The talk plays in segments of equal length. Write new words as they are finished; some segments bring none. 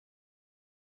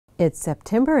It's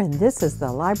September and this is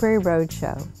the Library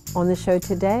Roadshow. On the show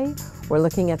today, we're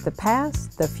looking at the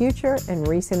past, the future, and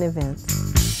recent events.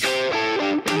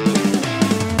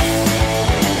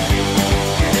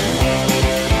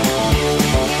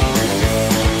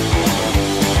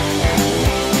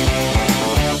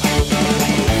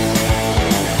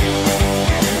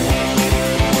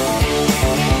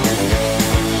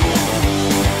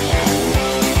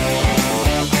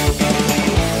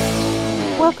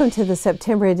 Welcome to the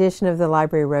September edition of the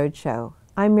Library Roadshow.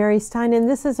 I'm Mary Stein, and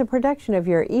this is a production of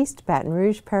your East Baton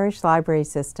Rouge Parish Library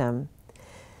System.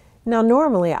 Now,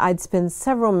 normally I'd spend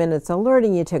several minutes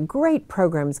alerting you to great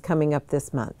programs coming up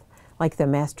this month, like the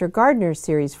Master Gardener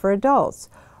series for adults,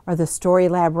 or the Story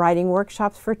Lab writing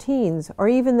workshops for teens, or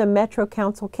even the Metro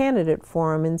Council Candidate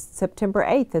Forum on September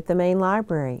 8th at the main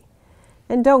library.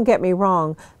 And don't get me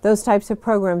wrong, those types of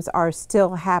programs are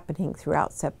still happening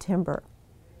throughout September.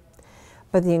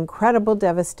 But the incredible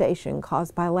devastation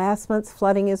caused by last month's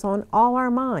flooding is on all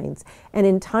our minds, and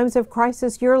in times of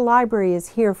crisis, your library is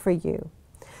here for you.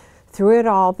 Through it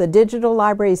all, the digital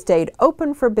library stayed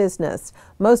open for business.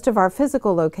 Most of our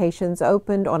physical locations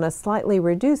opened on a slightly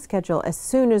reduced schedule as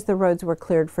soon as the roads were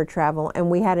cleared for travel and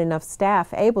we had enough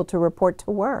staff able to report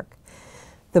to work.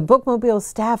 The Bookmobile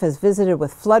staff has visited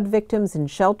with flood victims in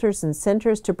shelters and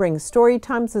centers to bring story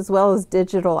times as well as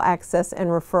digital access and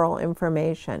referral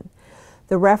information.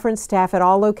 The reference staff at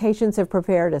all locations have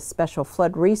prepared a special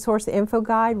flood resource info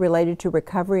guide related to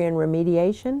recovery and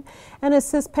remediation and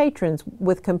assist patrons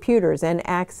with computers and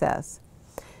access.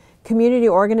 Community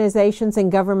organizations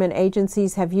and government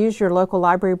agencies have used your local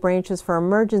library branches for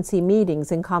emergency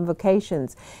meetings and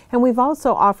convocations, and we've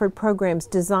also offered programs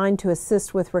designed to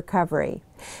assist with recovery.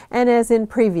 And as in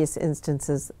previous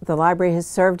instances, the library has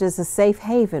served as a safe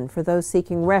haven for those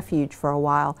seeking refuge for a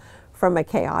while from a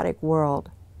chaotic world.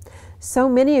 So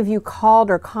many of you called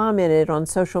or commented on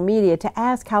social media to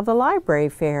ask how the library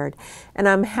fared, and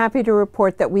I'm happy to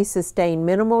report that we sustained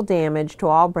minimal damage to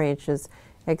all branches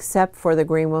except for the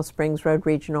Greenville Springs Road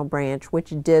Regional Branch,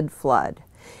 which did flood.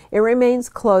 It remains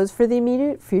closed for the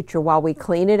immediate future while we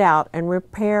clean it out and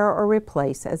repair or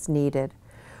replace as needed.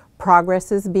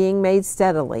 Progress is being made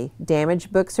steadily.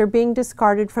 Damaged books are being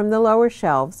discarded from the lower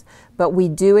shelves, but we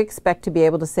do expect to be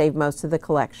able to save most of the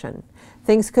collection.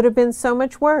 Things could have been so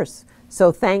much worse,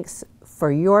 so thanks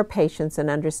for your patience and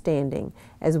understanding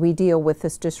as we deal with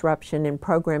this disruption in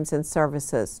programs and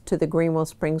services to the Greenville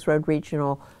Springs Road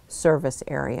Regional Service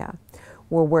Area.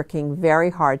 We're working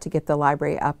very hard to get the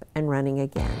library up and running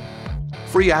again.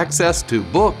 Free access to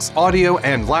books, audio,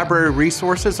 and library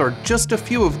resources are just a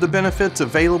few of the benefits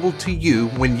available to you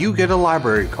when you get a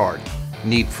library card.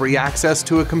 Need free access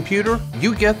to a computer?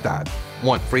 You get that.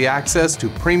 Want free access to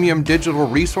premium digital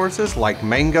resources like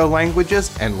Mango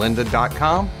Languages and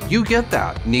lynda.com? You get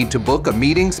that. Need to book a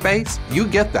meeting space? You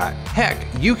get that. Heck,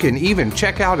 you can even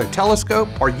check out a telescope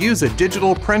or use a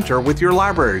digital printer with your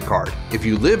library card. If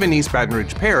you live in East Baton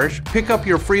Rouge Parish, pick up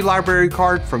your free library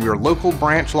card from your local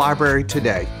branch library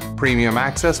today. Premium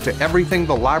access to everything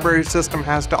the library system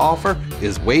has to offer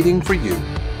is waiting for you.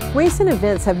 Recent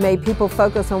events have made people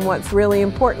focus on what's really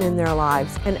important in their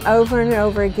lives, and over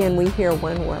again we hear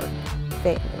one word: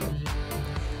 family.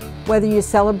 Whether you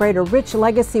celebrate a rich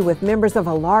legacy with members of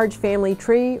a large family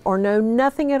tree or know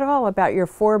nothing at all about your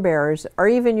forebears or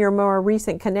even your more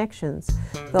recent connections,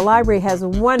 the library has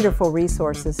wonderful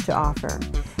resources to offer.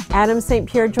 Adam St.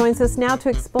 Pierre joins us now to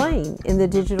explain in the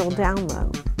digital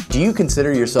download. Do you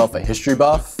consider yourself a history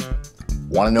buff?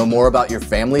 Want to know more about your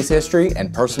family's history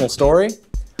and personal story?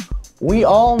 We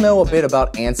all know a bit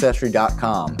about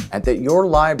Ancestry.com and that your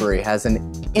library has an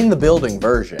in-the-building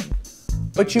version,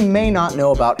 but you may not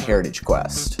know about Heritage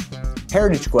Quest.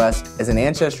 Heritage Quest is an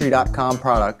Ancestry.com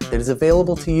product that is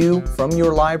available to you from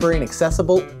your library and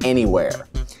accessible anywhere.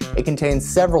 It contains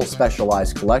several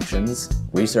specialized collections,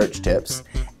 research tips,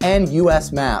 and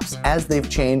U.S. maps as they've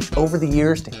changed over the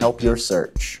years to help your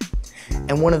search.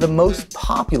 And one of the most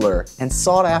popular and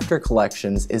sought-after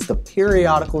collections is the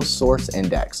Periodical Source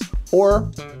Index, or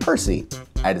PERSI,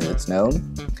 as it's known.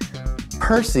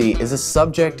 PERSI is a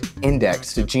subject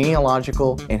index to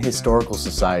genealogical and historical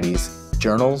societies,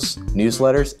 journals,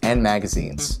 newsletters, and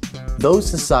magazines. Those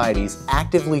societies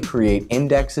actively create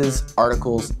indexes,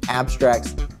 articles,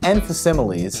 abstracts, and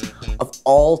facsimiles of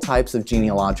all types of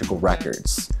genealogical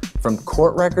records, from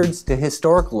court records to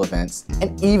historical events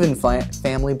and even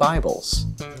family Bibles.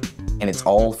 And it's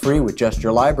all free with just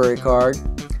your library card.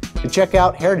 To check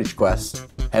out Heritage Quest,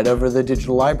 head over to the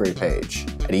digital library page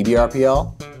at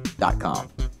ebrpl.com.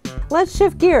 Let's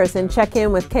shift gears and check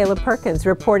in with Caleb Perkins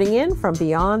reporting in from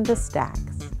Beyond the Stacks.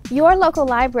 Your local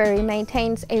library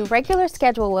maintains a regular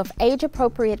schedule of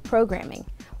age-appropriate programming.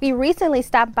 We recently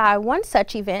stopped by one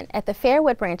such event at the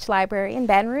Fairwood Branch Library in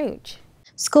Baton Rouge.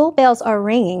 School bells are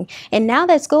ringing, and now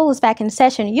that school is back in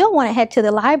session, you'll want to head to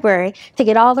the library to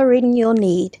get all the reading you'll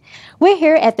need. We're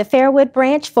here at the Fairwood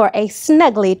Branch for a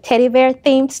snuggly teddy bear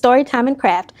themed story time and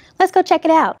craft. Let's go check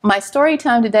it out. My story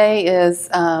time today is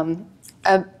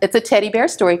it's a teddy bear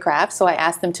story craft, so I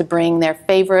asked them to bring their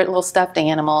favorite little stuffed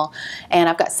animal, and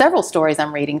I've got several stories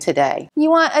I'm reading today.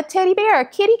 You want a teddy bear, a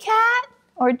kitty cat,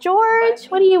 or George?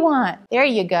 What do you want? There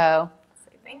you go.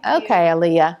 Okay,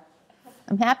 Aaliyah.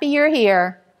 I'm happy you're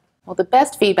here. Well, the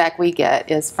best feedback we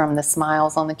get is from the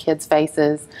smiles on the kids'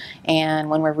 faces, and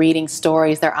when we're reading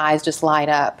stories, their eyes just light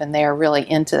up and they're really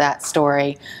into that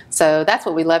story. So that's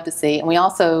what we love to see. And we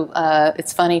also,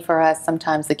 it's funny for us,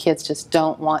 sometimes the kids just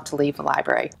don't want to leave the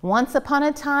library. Once upon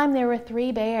a time, there were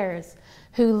 3 bears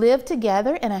who lived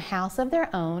together in a house of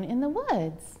their own in the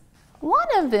woods. One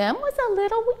of them was a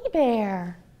little wee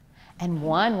bear, and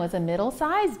one was a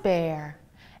middle-sized bear,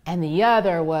 and the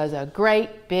other was a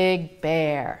great big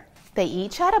bear. They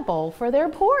each had a bowl for their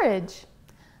porridge.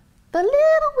 The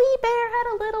little wee bear had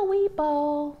a little wee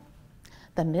bowl.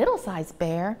 The middle-sized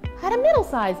bear had a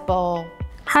middle-sized bowl.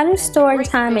 How do story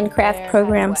time and craft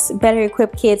programs better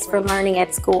equip kids for learning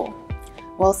at school?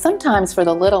 Well, sometimes for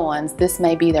the little ones, this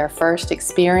may be their first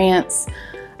experience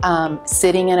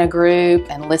sitting in a group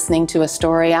and listening to a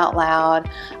story out loud.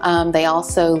 They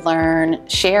also learn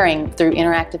sharing through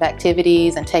interactive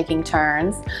activities and taking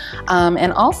turns.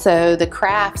 And also the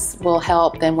crafts will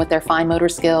help them with their fine motor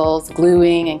skills,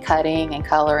 gluing and cutting and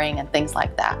coloring and things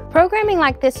like that. Programming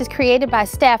like this is created by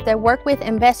staff that work with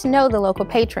and best know the local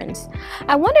patrons.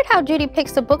 I wondered how Judy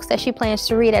picks the books that she plans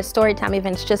to read at storytime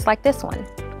events just like this one.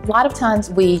 A lot of times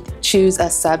we choose a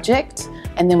subject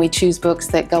and then we choose books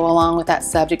that go along with that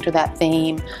subject or that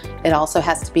theme. It also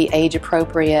has to be age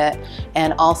appropriate,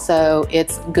 and also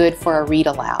it's good for a read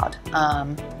aloud.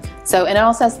 And it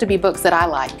also has to be books that I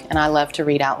like and I love to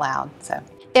read out loud. So.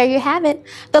 There you have it.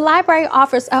 The library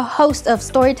offers a host of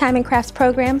storytime and crafts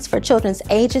programs for children's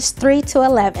ages 3 to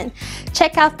 11.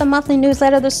 Check out the monthly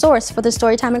newsletter, The Source, for the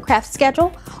storytime and crafts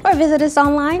schedule, or visit us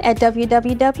online at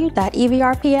www.evrpl.com.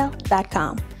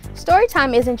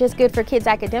 Storytime isn't just good for kids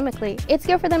academically, it's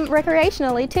good for them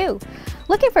recreationally too.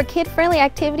 Looking for kid-friendly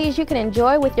activities you can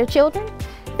enjoy with your children?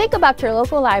 Think about your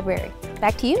local library.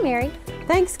 Back to you, Mary.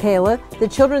 Thanks, Kayla. The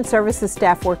Children's Services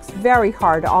staff works very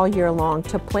hard all year long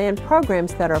to plan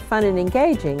programs that are fun and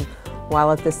engaging,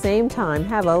 while at the same time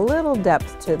have a little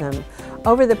depth to them.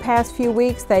 Over the past few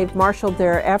weeks, they've marshaled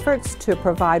their efforts to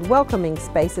provide welcoming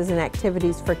spaces and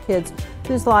activities for kids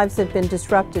whose lives have been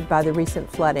disrupted by the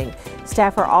recent flooding.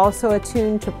 Staff are also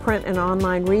attuned to print and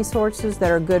online resources that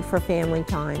are good for family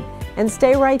time. And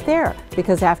stay right there,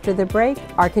 because after the break,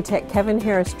 architect Kevin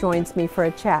Harris joins me for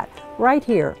a chat right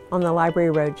here on the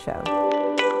Library Roadshow.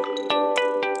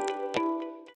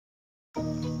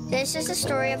 This is the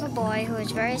story of a boy who is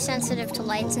very sensitive to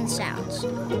lights and sounds.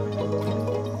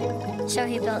 So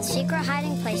he built secret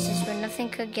hiding places where nothing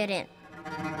could get in.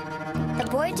 The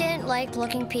boy didn't like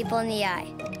looking people in the eye.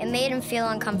 It made him feel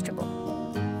uncomfortable.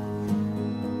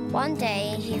 One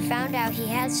day, he found out he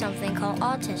had something called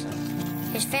autism.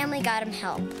 His family got him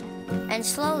help, and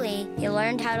slowly, he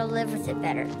learned how to live with it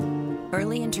better.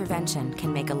 Early intervention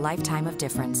can make a lifetime of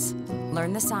difference.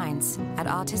 Learn the signs at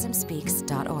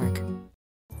autismspeaks.org.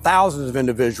 Thousands of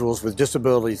individuals with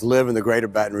disabilities live in the greater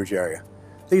Baton Rouge area.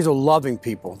 These are loving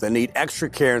people that need extra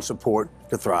care and support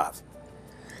to thrive.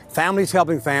 Families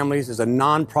Helping Families is a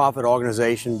nonprofit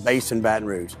organization based in Baton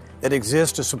Rouge that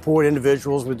exists to support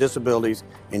individuals with disabilities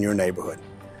in your neighborhood.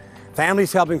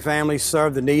 Families Helping Families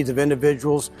serve the needs of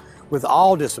individuals with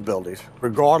all disabilities,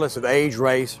 regardless of age,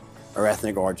 race, or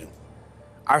ethnic origin.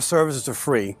 Our services are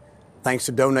free thanks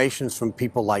to donations from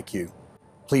people like you.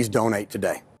 Please donate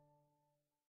today.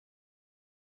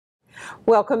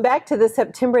 Welcome back to the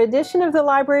September edition of the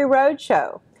Library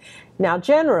Roadshow. Now,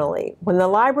 generally, when the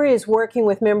library is working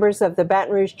with members of the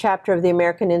Baton Rouge chapter of the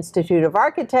American Institute of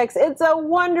Architects, it's a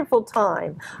wonderful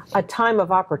time, a time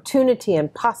of opportunity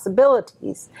and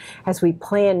possibilities as we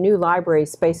plan new library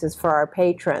spaces for our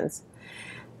patrons.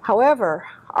 However,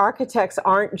 architects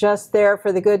aren't just there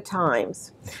for the good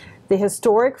times. The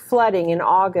historic flooding in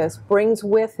August brings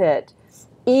with it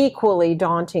equally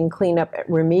daunting cleanup,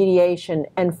 remediation,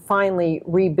 and finally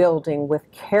rebuilding with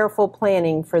careful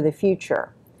planning for the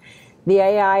future. The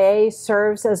AIA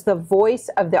serves as the voice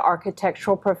of the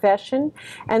architectural profession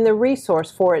and the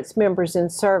resource for its members in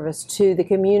service to the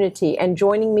community. And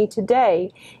joining me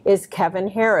today is Kevin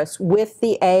Harris with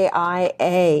the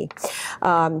AIA.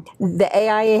 The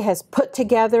AIA has put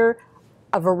together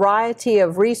a variety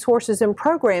of resources and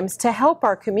programs to help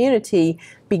our community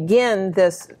begin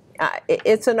this.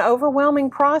 It's an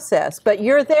overwhelming process, but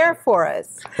you're there for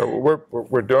us.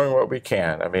 We're doing what we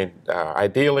can. I mean,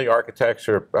 ideally, architects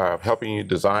are helping you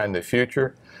design the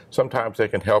future. Sometimes they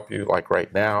can help you, like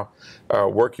right now,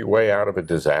 work your way out of a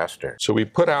disaster. So we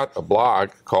put out a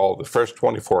blog called The First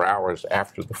 24 Hours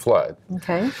After the Flood.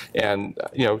 Okay. And,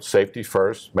 you know, safety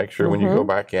first. Make sure when you go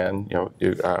back in, you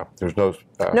know, there's no...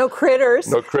 no critters.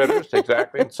 No critters,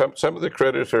 exactly. And some of the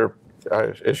critters are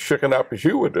as shooken up as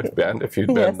you would have been if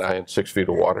you'd been in 6 feet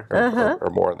of water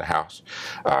or more in the house.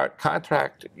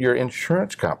 Contact your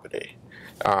insurance company.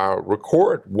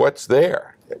 Record what's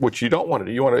there, which you don't want to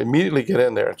do. You want to immediately get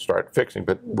in there and start fixing,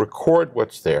 but record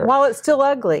what's there. While it's still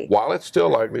ugly. While it's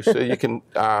still ugly, so you can,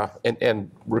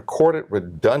 and record it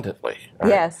redundantly. Right?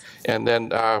 Yes. And then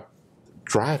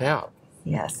dry it out.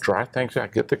 Yes. Dry things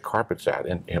out, get the carpets out,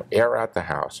 and air out the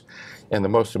house. And the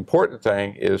most important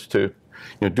thing is to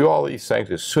do all these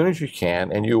things as soon as you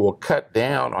can, and you will cut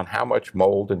down on how much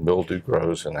mold and mildew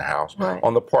grows in the house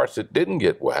on the parts that didn't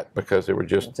get wet because they were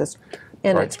just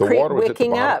and it's the water was at the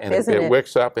bottom, and it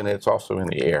wicks up, and it's also in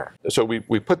the air. So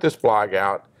we put this blog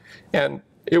out, and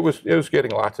it was getting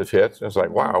lots of hits. And it's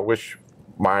like, wow, I wish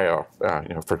my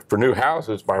for new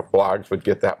houses, my blogs would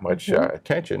get that much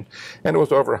attention, and it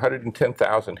was over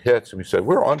 110,000 hits. And we said,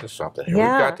 we're onto something here. We've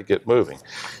got to get moving.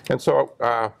 And so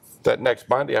that next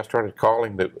Monday, I started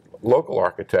calling the local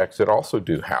architects that also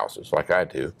do houses like I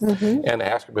do, and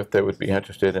asked them if they would be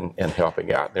interested in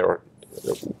helping out. They were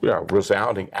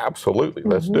resounding, absolutely,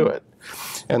 let's do it.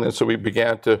 And then so we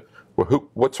began to, well,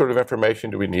 what sort of information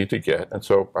do we need to get? And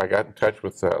so I got in touch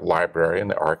with the library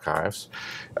and the archives,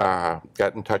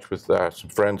 got in touch with some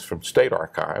friends from state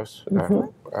archives,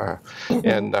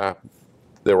 and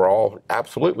they were all,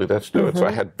 absolutely, let's do it. So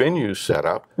I had venues set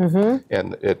up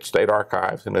at state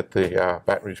archives and at the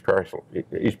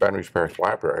East Baton Rouge Parish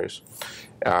libraries.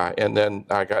 And then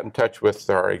I got in touch with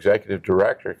our executive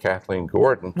director, Kathleen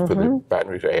Gordon, for the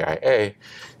Baton Rouge AIA,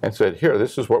 and said, here,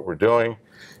 this is what we're doing.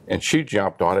 And she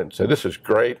jumped on it and said, this is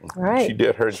great. Right. She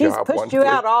did her job wonderfully. She's pushed you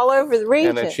out all over the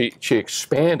region. And then she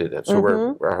expanded it.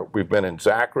 So we've been in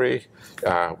Zachary,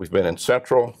 we've been in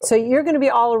Central. So you're going to be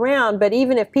all around, but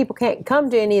even if people can't come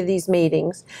to any of these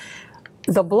meetings,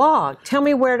 the blog, tell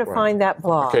me where to find that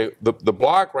blog. Okay, the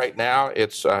blog right now,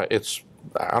 it's I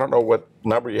don't know what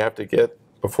number you have to get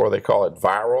before they call it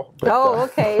viral. But,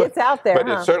 okay, it's out there, But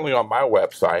it's certainly on my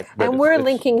website. And we're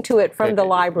linking to it from the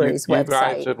library's website.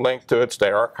 You guys have linked to it.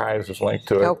 State Archives has linked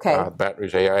to it. Okay. Baton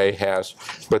Rouge AIA has.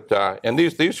 But, and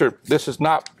this is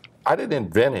not, I didn't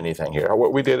invent anything here.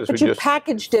 What we did is you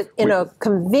packaged it in a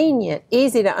convenient,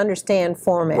 easy to understand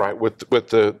format. Right, with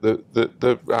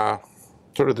the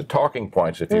sort of the talking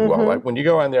points, if you will. Like when you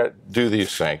go in there, do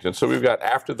these things. And so we've got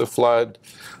after the flood,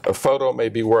 a photo may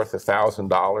be worth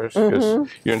 $1,000 because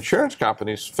your insurance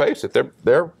companies, face it,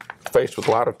 they're faced with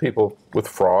a lot of people with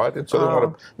fraud, and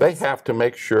so they have to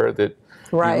make sure that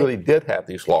you really did have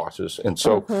these losses. And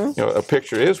so a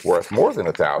picture is worth more than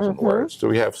 1,000 words. So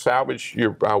we have salvage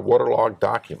your waterlogged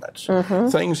documents,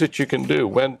 things that you can do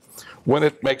when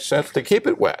it makes sense to keep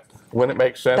it wet. When it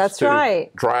makes sense to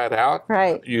dry it out,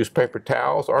 use paper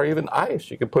towels or even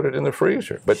ice. You can put it in the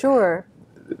freezer. But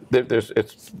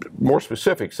it's more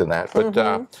specifics than that.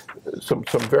 But some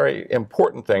very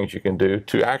important things you can do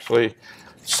to actually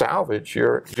salvage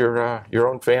your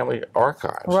own family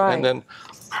archives. And then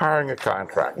hiring a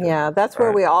contractor. Yeah, that's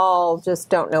where we all just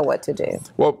don't know what to do.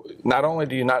 Well, not only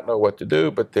do you not know what to do,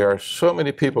 but there are so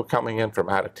many people coming in from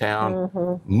out of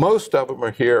town. Most of them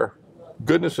are here,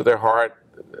 goodness of their heart.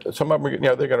 Some of them,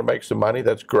 they're going to make some money.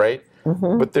 That's great.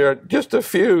 But there are just a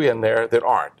few in there that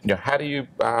aren't. How do you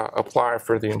apply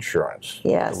for the insurance?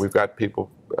 Yes. We've got people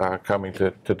coming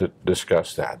to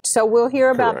discuss that. So we'll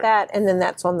hear about that, and then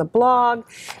that's on the blog,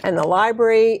 and the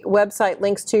library website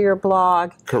links to your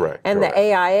blog. Correct. And the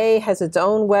AIA has its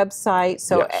own website.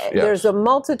 So there's a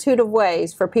multitude of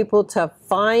ways for people to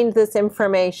find this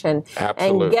information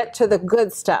and get to the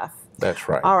good stuff. That's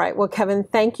right. All right. Well, Kevin,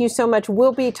 thank you so much.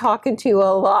 We'll be talking to you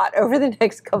a lot over the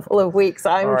next couple of weeks,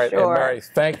 I'm sure. All right. And Mary,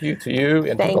 thank you to you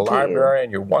and to the library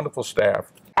and your wonderful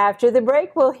staff. After the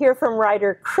break, we'll hear from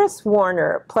writer Chris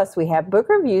Warner. Plus, we have book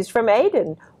reviews from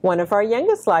Aiden, one of our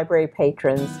youngest library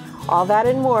patrons. All that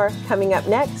and more coming up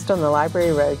next on the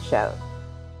Library Roadshow.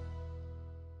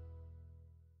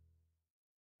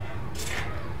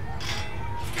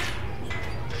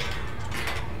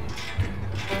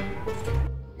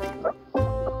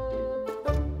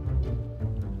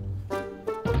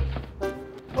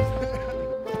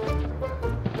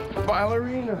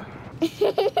 ballerina.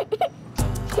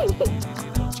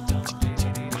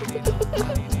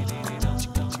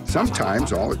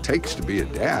 Sometimes all it takes to be a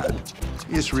dad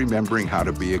is remembering how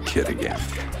to be a kid again.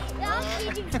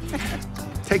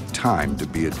 Take time to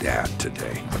be a dad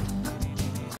today.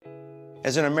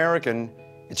 As an American,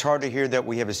 it's hard to hear that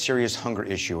we have a serious hunger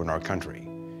issue in our country.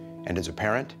 And as a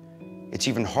parent, it's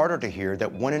even harder to hear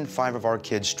that 1 in 5 of our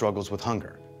kids struggles with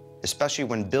hunger, especially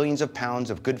when billions of pounds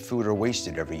of good food are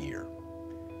wasted every year.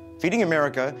 Feeding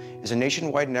America is a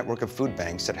nationwide network of food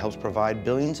banks that helps provide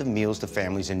billions of meals to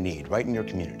families in need right in your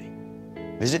community.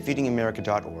 Visit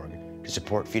feedingamerica.org to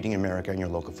support Feeding America in your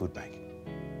local food bank.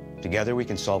 Together we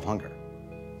can solve hunger.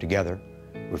 Together,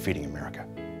 we're feeding America.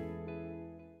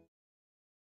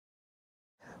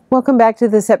 Welcome back to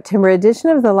the September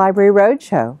edition of the Library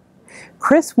Roadshow.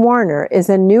 Chris Warner is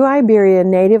a New Iberia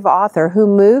native author who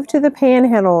moved to the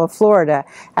Panhandle of Florida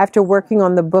after working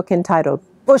on the book entitled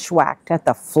Bushwhacked at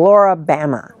the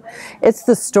Flora-Bama. It's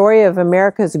the story of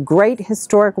America's great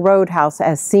historic roadhouse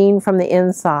as seen from the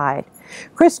inside.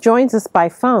 Chris joins us by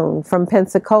phone from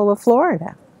Pensacola,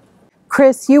 Florida.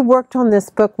 Chris, you worked on this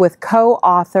book with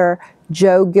co-author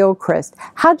Joe Gilchrist.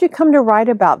 How'd you come to write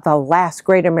about the last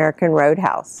great American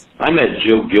roadhouse? I met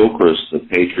Joe Gilchrist, the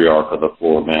patriarch of the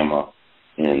Flora-Bama,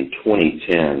 in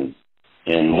 2010.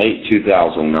 In late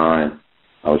 2009,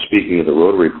 I was speaking at the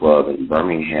Rotary Club in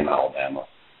Birmingham, Alabama,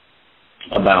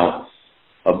 about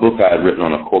a book I had written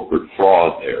on a corporate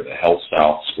fraud there, the Health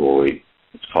South story.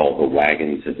 It's called The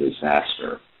Wagon to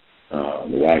Disaster.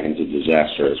 The Wagon to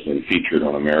Disaster has been featured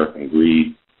on American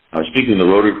Greed. I was speaking to the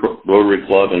Rotary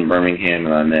Club in Birmingham,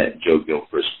 and I met Joe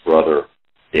Gilchrist's brother,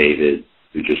 David,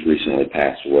 who just recently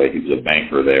passed away. He was a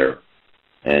banker there.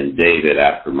 And David,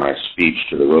 after my speech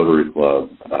to the Rotary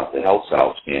Club about the Health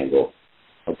South scandal,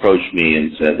 approached me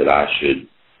and said that I should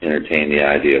entertain the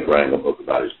idea of writing a book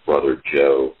about his brother,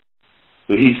 Joe,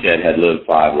 who he said had lived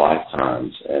 5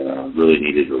 lifetimes and really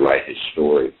needed to write his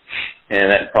story. And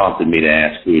that prompted me to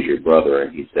ask, who is your brother?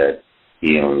 And he said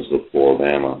he owns the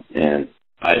Flora-Bama. And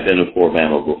I had been to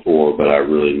Flora-Bama before, but I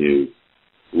really knew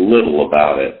little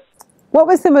about it. What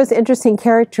was the most interesting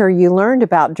character you learned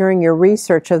about during your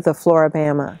research of the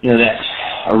Flora-Bama? You know, that's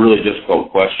a really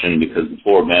difficult question because the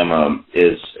Flora-Bama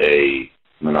is a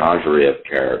menagerie of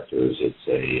characters. It's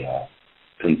a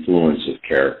confluence of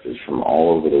characters from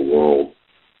all over the world,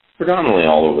 predominantly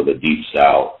all over the Deep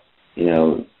South. You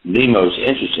know, the most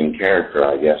interesting character,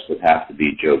 I guess, would have to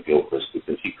be Joe Gilchrist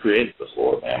because he created the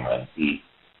Flora-Bama and he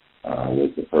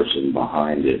was the person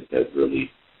behind it that really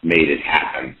made it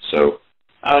happen. So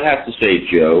I would have to say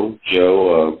Joe.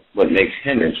 Joe, what makes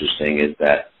him interesting is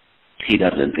that he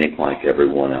doesn't think like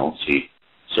everyone else. He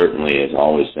certainly is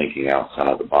always thinking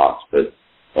outside the box. But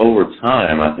over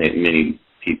time, I think many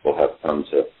people have come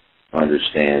to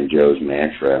understand Joe's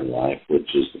mantra in life,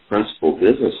 which is the principal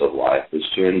business of life is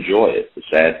to enjoy it. The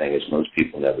sad thing is most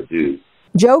people never do.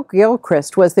 Joe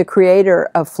Gilchrist was the creator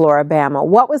of Flora-Bama.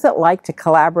 What was it like to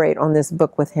collaborate on this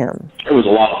book with him? It was a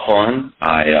lot of fun.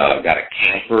 I got a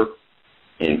camper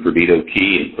in Perdido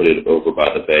Key and put it over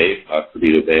by the bay,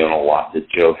 Perdido Bay, on a lot that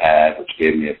Joe had, which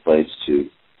gave me a place to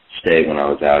stay when I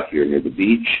was out here near the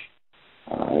beach.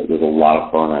 It was a lot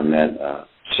of fun. I met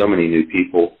so many new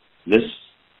people. This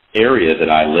area that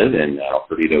I live in now,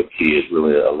 Perdido Key, is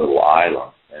really a little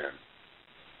island. And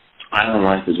island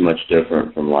life is much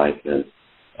different from life in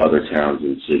other towns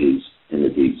and cities in the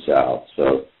Deep South.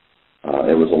 So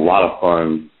it was a lot of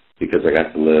fun because I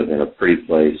got to live in a pretty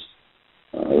place,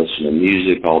 listen to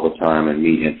music all the time, and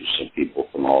meet interesting people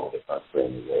from all over the country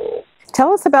and the world.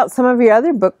 Tell us about some of your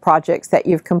other book projects that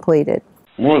you've completed.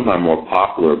 One of my more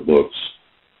popular books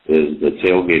is The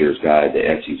Tailgater's Guide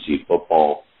to SEC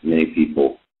Football. Many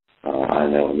people I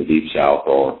know in the Deep South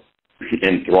are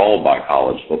enthralled by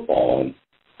college football, and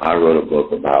I wrote a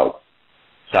book about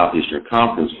Southeastern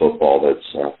Conference football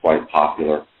that's quite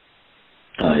popular.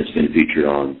 It's been featured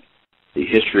on the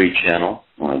History Channel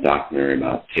on a documentary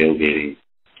about tailgating.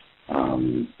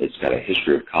 It's got a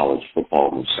history of college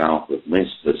football in the South with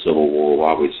links to the Civil War,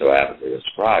 why we so avidly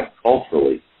ascribe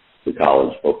culturally to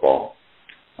college football.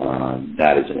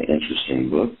 That is an interesting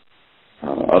book.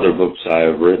 Other books I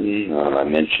have written, I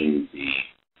mentioned the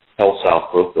Health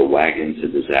South book, The Wagon to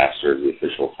Disaster, the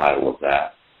official title of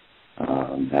that.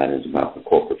 That is about the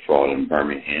corporate fraud in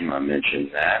Birmingham. I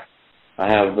mentioned that. I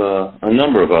have a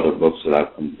number of other books that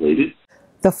I've completed.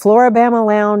 The Floribama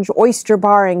Lounge, Oyster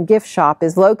Bar, and Gift Shop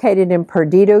is located in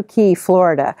Perdido Key,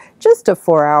 Florida, just a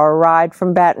 4-hour ride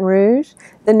from Baton Rouge.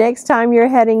 The next time you're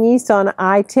heading east on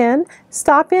I-10,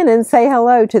 stop in and say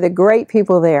hello to the great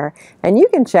people there. And you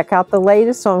can check out the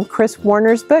latest on Chris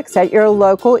Warner's books at your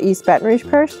local East Baton Rouge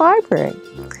Parish Library.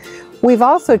 We've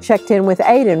also checked in with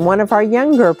Aiden, one of our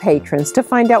younger patrons, to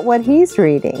find out what he's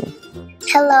reading.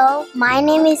 Hello, my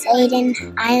name is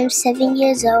Aiden. I am 7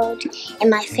 years old, and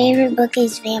my favorite book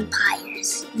is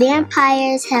Vampires.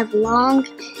 Vampires have long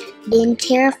been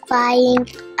terrifying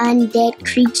undead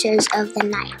creatures of the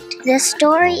night. The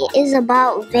story is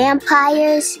about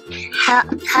vampires,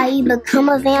 how you become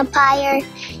a vampire,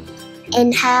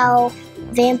 and how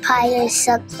vampires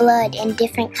suck blood and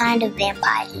different kind of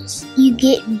vampires. You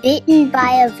get bitten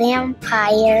by a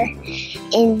vampire,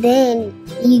 and then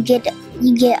you get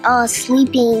all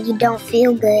sleepy and you don't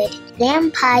feel good.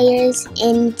 Vampires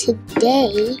in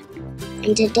today's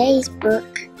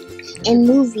book and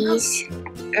movies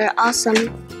are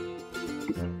often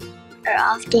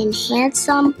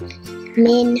handsome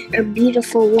men or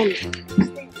beautiful women.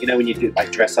 You know when you do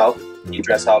like dress up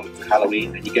for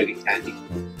Halloween and you go get candy?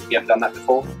 You ever done that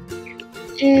before?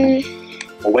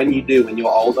 Or when you're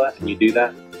older and you do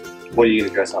that, what are you going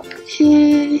to dress up as?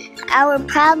 I would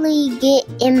probably get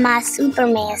in my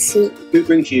Superman suit. Who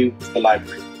brings you to the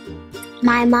library?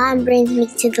 My mom brings me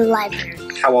to the library.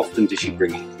 How often does she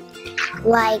bring you?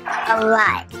 Like a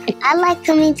lot. I like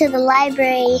coming to the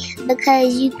library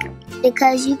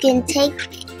because you can take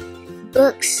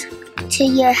books to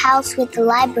your house with the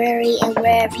library and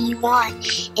wherever you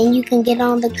want, and you can get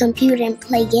on the computer and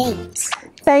play games.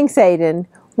 Thanks, Aiden.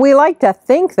 We like to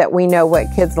think that we know what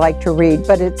kids like to read,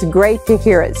 but it's great to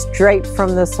hear it straight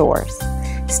from the source.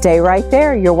 Stay right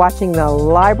there. You're watching the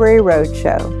Library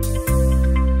Roadshow.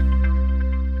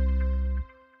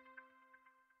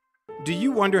 Do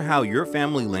you wonder how your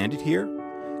family landed here?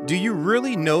 Do you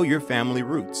really know your family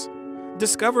roots?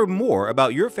 Discover more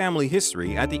about your family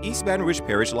history at the East Baton Rouge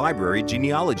Parish Library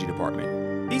Genealogy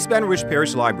Department. East Baton Rouge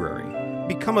Parish Library.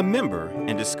 Become a member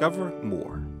and discover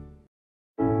more.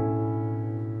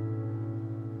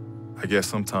 I guess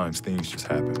sometimes things just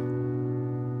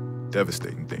happen.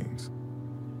 Devastating things.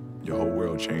 Your whole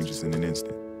world changes in an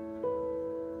instant.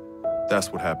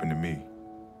 That's what happened to me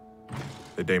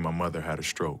the day my mother had a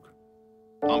stroke.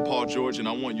 I'm Paul George, and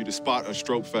I want you to spot a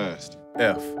stroke fast.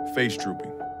 F, face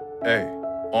drooping. A,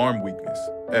 arm weakness.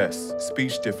 S,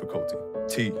 speech difficulty.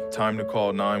 T, time to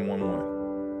call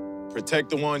 911. Protect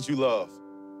the ones you love.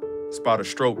 Spot a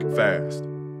stroke fast.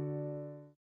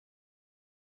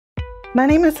 My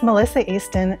name is Melissa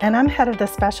Easton, and I'm head of the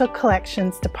Special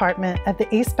Collections Department at the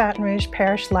East Baton Rouge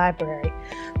Parish Library,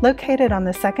 located on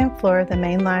the second floor of the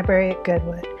main library at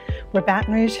Goodwood, where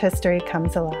Baton Rouge history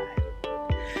comes alive.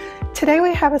 Today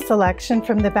we have a selection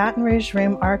from the Baton Rouge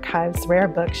Room Archives Rare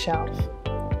Bookshelf.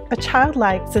 A Child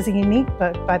Likes is a unique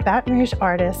book by Baton Rouge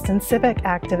artist and civic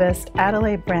activist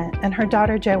Adelaide Brent and her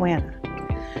daughter Joanna.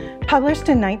 Published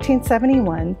in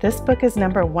 1971, this book is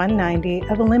number 190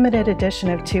 of a limited edition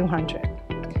of 200.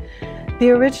 The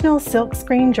original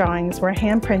silkscreen drawings were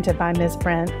hand-printed by Ms.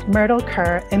 Brent, Myrtle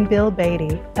Kerr, and Bill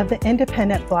Beatty of the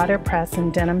Independent Blotter Press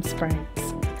in Denham Springs.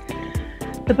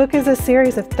 The book is a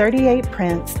series of 38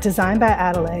 prints designed by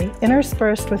Adelaide,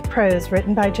 interspersed with prose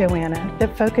written by Joanna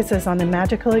that focuses on the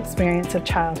magical experience of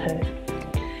childhood.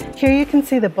 Here you can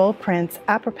see the bold prints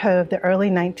apropos of the early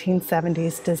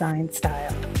 1970s design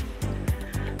style.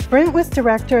 Brent was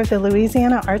director of the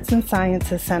Louisiana Arts and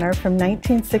Sciences Center from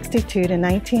 1962 to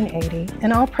 1980,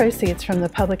 and all proceeds from the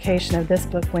publication of this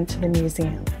book went to the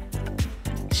museum.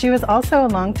 She was also a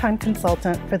longtime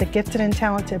consultant for the Gifted and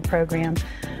Talented program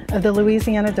of the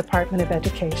Louisiana Department of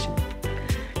Education.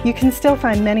 You can still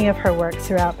find many of her works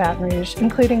throughout Baton Rouge,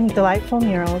 including delightful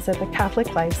murals at the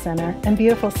Catholic Life Center and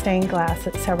beautiful stained glass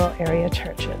at several area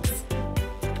churches.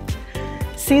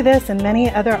 See this and many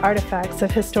other artifacts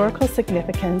of historical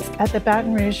significance at the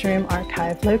Baton Rouge Room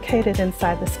Archive, located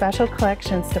inside the Special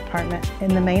Collections Department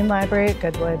in the main library at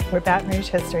Goodwood, where Baton Rouge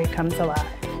history comes alive.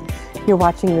 You're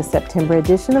watching the September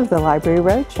edition of the Library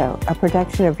Roadshow, a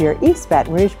production of your East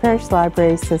Baton Rouge Parish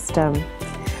Library System.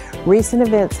 Recent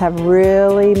events have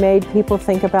really made people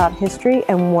think about history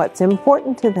and what's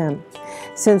important to them.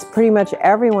 Since pretty much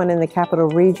everyone in the Capital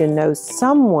Region knows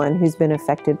someone who's been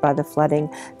affected by the flooding,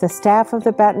 the staff of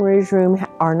the Baton Rouge Room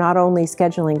are not only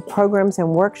scheduling programs and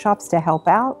workshops to help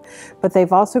out, but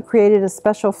they've also created a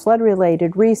special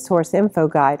flood-related resource info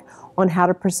guide on how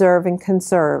to preserve and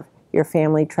conserve your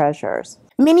family treasures.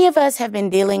 Many of us have been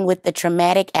dealing with the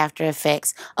traumatic after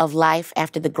effects of life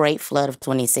after the Great Flood of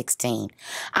 2016.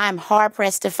 I'm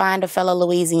hard-pressed to find a fellow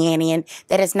Louisianian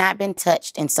that has not been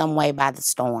touched in some way by the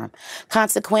storm.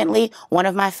 Consequently, one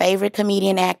of my favorite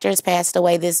comedian actors passed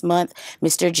away this month,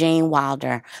 Mr. Gene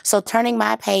Wilder. So turning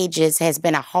my pages has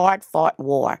been a hard-fought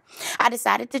war. I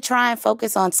decided to try and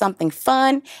focus on something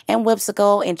fun and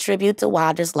whimsical in tribute to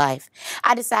Wilder's life.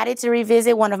 I decided to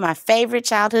revisit one of my favorite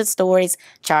childhood stories,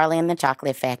 Charlie and the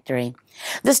Chocolate Factory.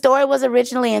 The story was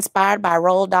originally inspired by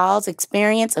Roald Dahl's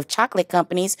experience of chocolate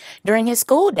companies during his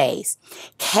school days.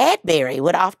 Cadbury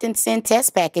would often send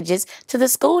test packages to the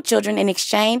school children in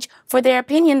exchange for their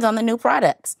opinions on the new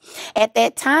products. At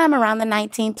that time, around the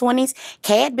 1920s,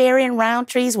 Cadbury and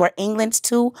Roundtree's were England's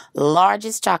two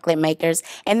largest chocolate makers,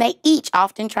 and they each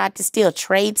often tried to steal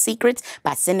trade secrets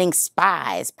by sending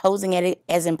spies posing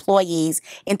as employees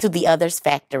into the other's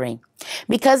factory.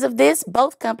 Because of this,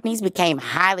 both companies became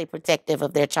highly protective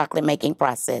of their chocolate making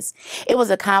process. It was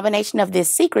a combination of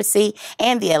this secrecy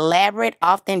and the elaborate,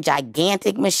 often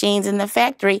gigantic machines in the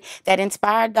factory that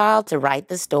inspired Dahl to write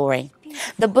the story.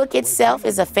 The book itself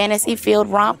is a fantasy-filled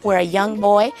romp where a young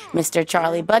boy, Mr.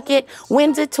 Charlie Bucket,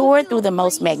 wins a tour through the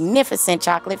most magnificent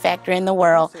chocolate factory in the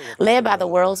world, led by the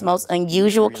world's most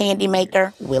unusual candy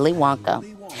maker, Willy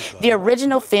Wonka. The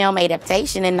original film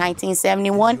adaptation in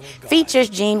 1971 features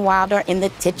Gene Wilder in the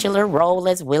titular role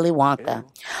as Willy Wonka.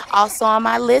 Also on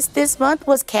my list this month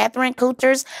was Catherine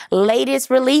Coulter's latest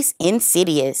release,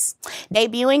 Insidious.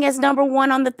 Debuting as #1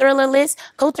 on the thriller list,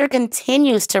 Coulter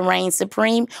continues to reign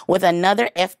supreme with another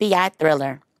FBI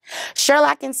thriller.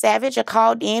 Sherlock and Savage are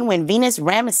called in when Venus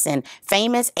Ramison,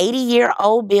 famous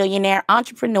 80-year-old billionaire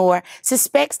entrepreneur,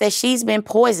 suspects that she's been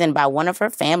poisoned by one of her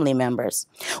family members.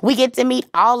 We get to meet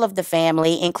all of the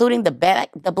family, including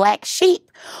the Black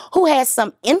Sheep, who has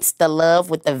some insta-love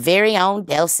with the very own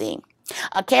Delcy,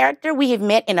 a character we have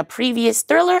met in a previous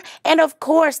thriller. And of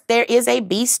course, there is a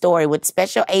B story with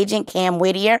Special Agent Cam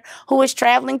Whittier, who is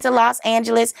traveling to Los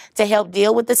Angeles to help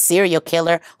deal with the serial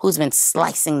killer who's been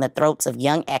slicing the throats of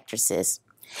young actresses.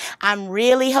 I'm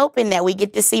really hoping that we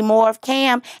get to see more of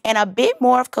Cam and a bit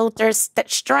more of Coulter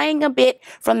straying a bit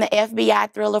from the FBI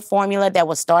thriller formula that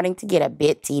was starting to get a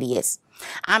bit tedious.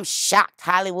 I'm shocked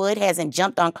Hollywood hasn't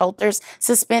jumped on Coulter's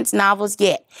suspense novels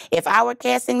yet. If I were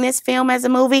casting this film as a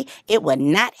movie, it would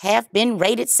not have been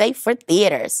rated safe for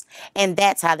theaters. And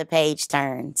that's how the page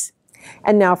turns.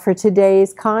 And now for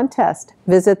today's contest.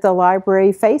 Visit the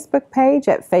library Facebook page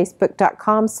at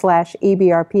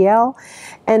facebook.com/ebrpl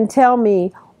and tell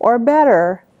me, or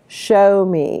better, show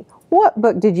me, what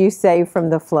book did you save from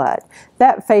the flood?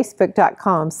 That's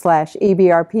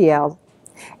facebook.com/ebrpl.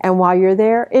 And while you're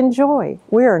there, enjoy.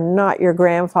 We are not your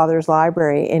grandfather's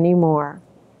library anymore.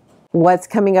 What's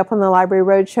coming up on the Library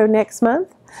Roadshow next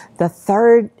month? The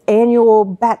 3rd annual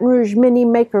Baton Rouge Mini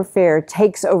Maker Fair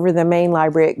takes over the main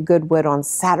library at Goodwood on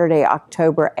Saturday,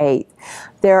 October 8th.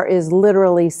 There is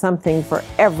literally something for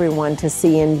everyone to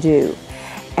see and do,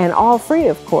 and all free,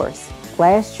 of course.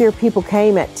 Last year, people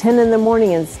came at 10 in the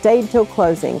morning and stayed till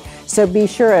closing, so be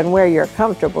sure and wear your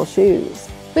comfortable shoes.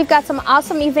 We've got some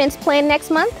awesome events planned next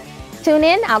month. Tune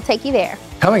in, I'll take you there.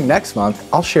 Coming next month,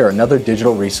 I'll share another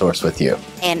digital resource with you.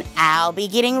 And I'll be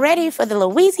getting ready for the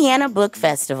Louisiana Book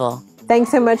Festival.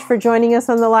 Thanks so much for joining us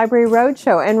on the Library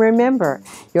Roadshow. And remember,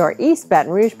 your East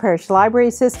Baton Rouge Parish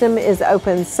Library System is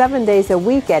open 7 days a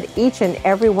week at each and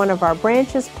every one of our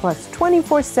branches, plus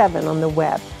 24/7 on the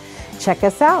web. Check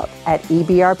us out at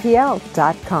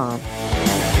ebrpl.com.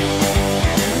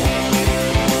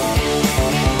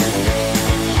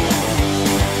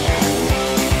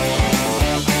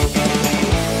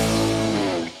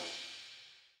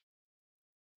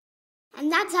 And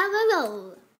that's how I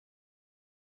roll.